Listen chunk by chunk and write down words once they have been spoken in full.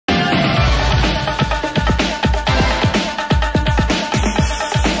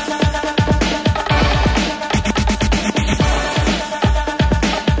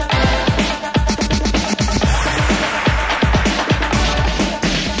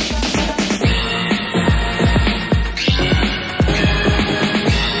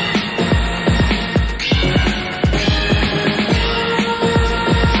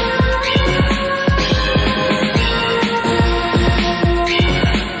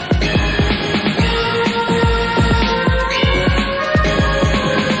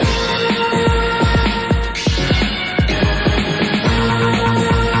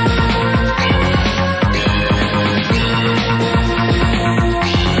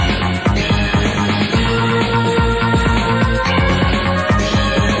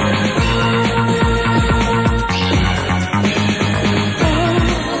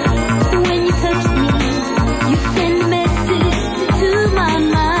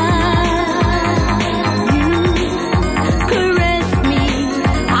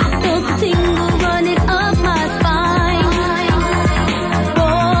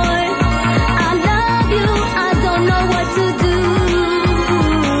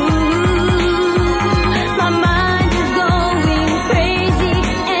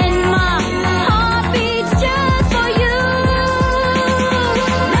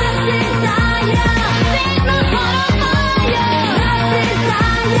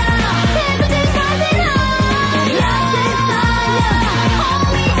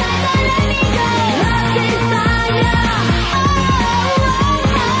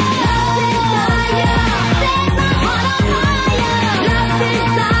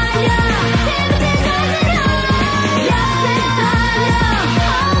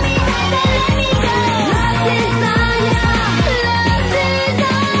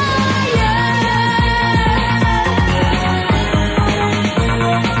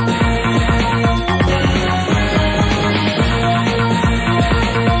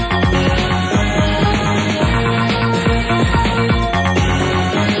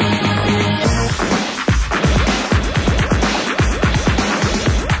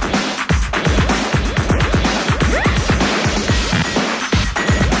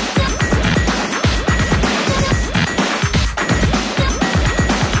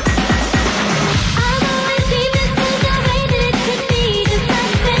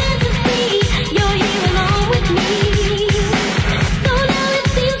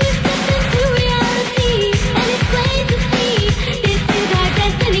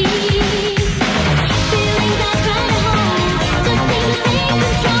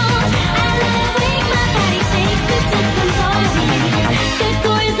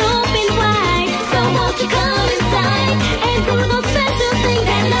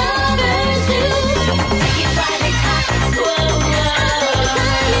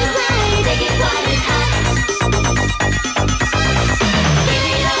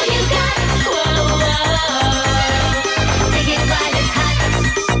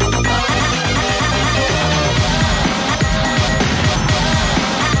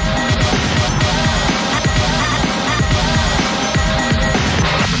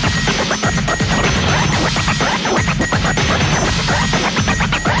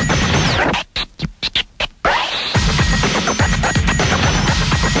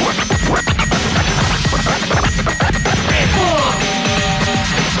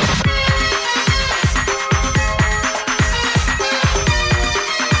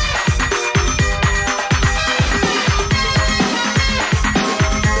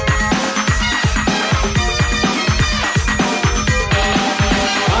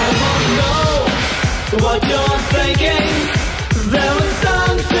making. There are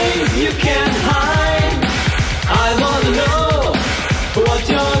some things you can't hide. I wanna know what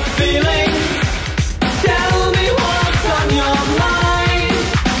you're feeling. Tell me what's on your mind.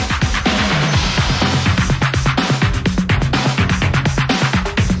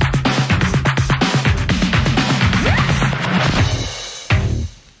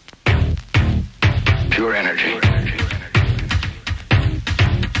 Pure energy.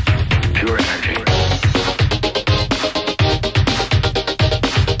 Pure energy.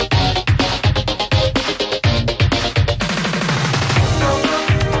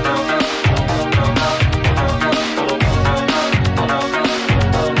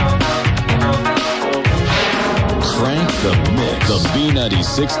 Crank the mix. The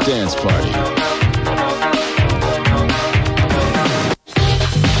B96 Dance Party.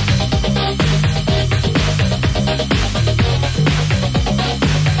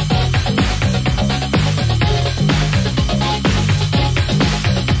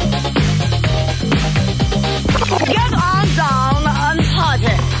 Get on down and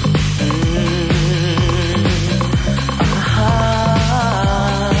party.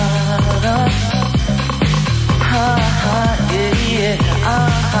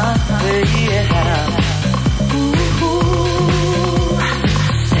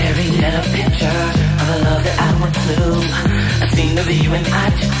 Staring at a picture of a love that I went through. A scene of you and I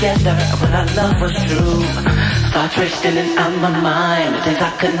together when our love was true. Thoughts racing in on my mind, things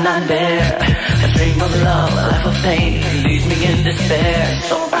I could not bear. A dream of love, a life of pain, leaves me in despair.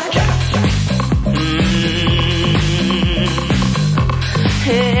 So I try.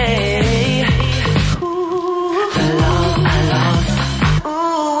 Hey, the love I lost.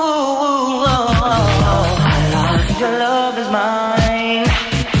 I lost. Your love is mine.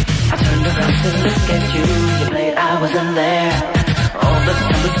 I turned around to look at you. You played, I wasn't there. All the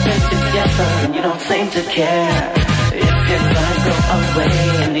time we spent together, and you don't seem to care. If you're gonna go away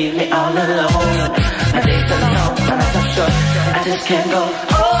and leave me all alone, my days are long, my nights are short. I just can't go.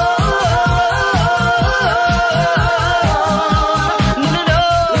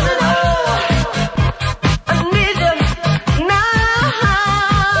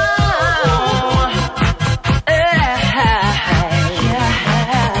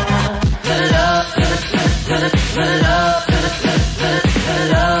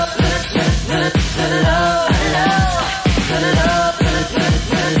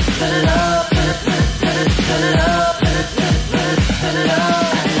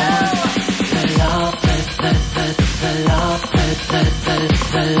 Love.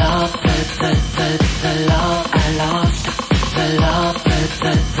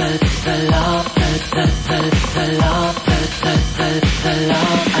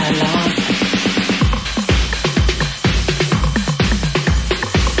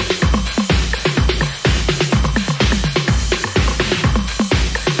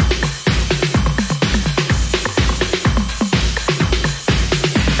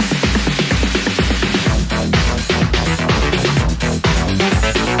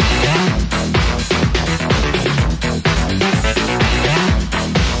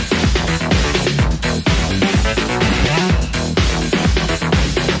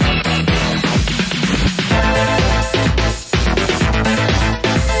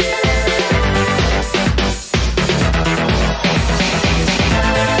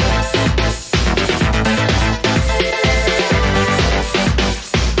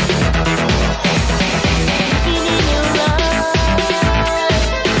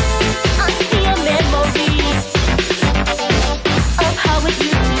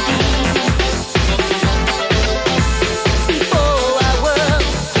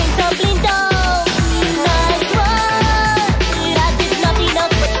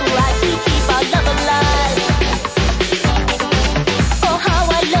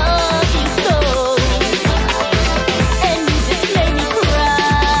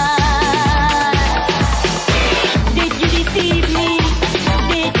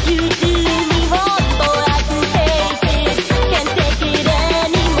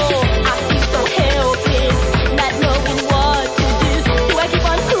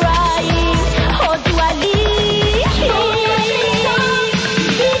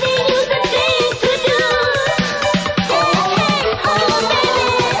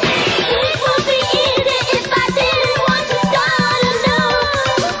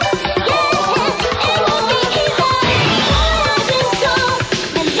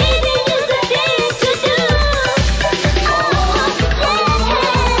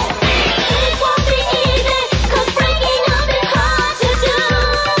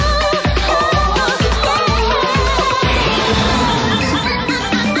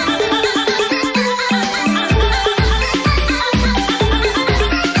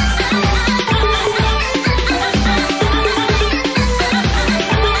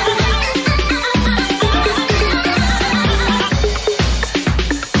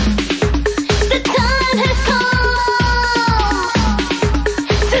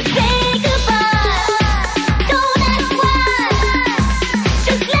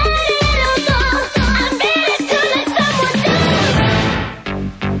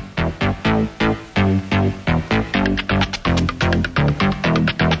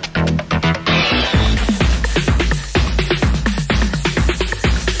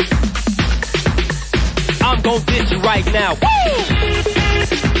 I'm gon' dish you right now.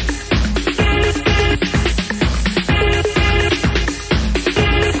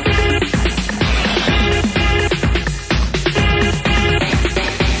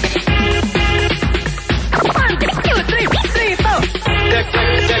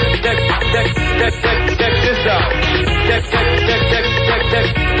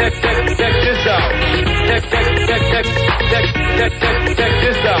 Check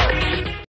this out.